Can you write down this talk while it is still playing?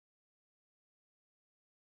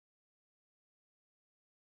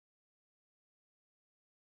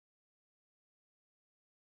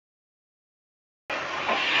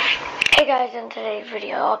Hey guys, in today's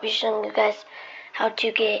video I'll be showing you guys how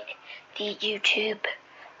to get the YouTube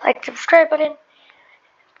subscribe button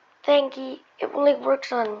thingy. It only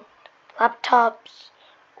works on laptops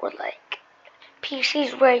or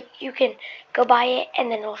PCs where you can go buy it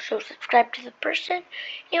and then also subscribe to the person.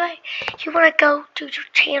 Anyway, you want to go to your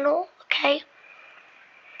channel, okay,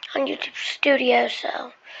 on YouTube Studio. So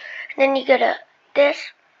and then you go to this,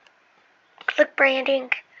 click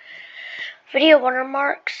branding, video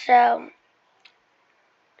watermark. So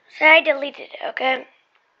say I deleted it, okay?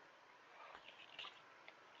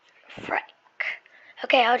 Frick.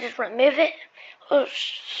 Okay, I'll just remove it.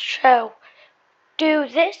 So, do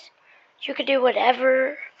this. You can do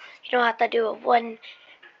whatever. You don't have to do a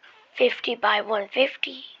 150 by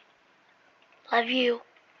 150. Love you.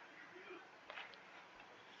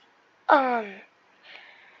 And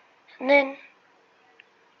then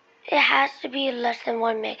it has to be less than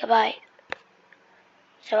 1 megabyte.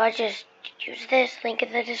 So I just use this link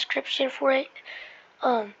in the description for it.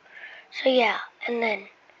 So yeah, and then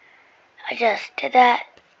I just did that.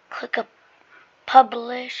 Click a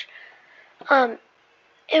publish. It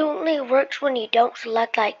only works when you don't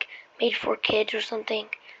select made for kids or something.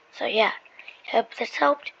 So yeah, hope this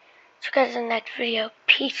helped. See you guys in the next video.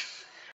 Peace.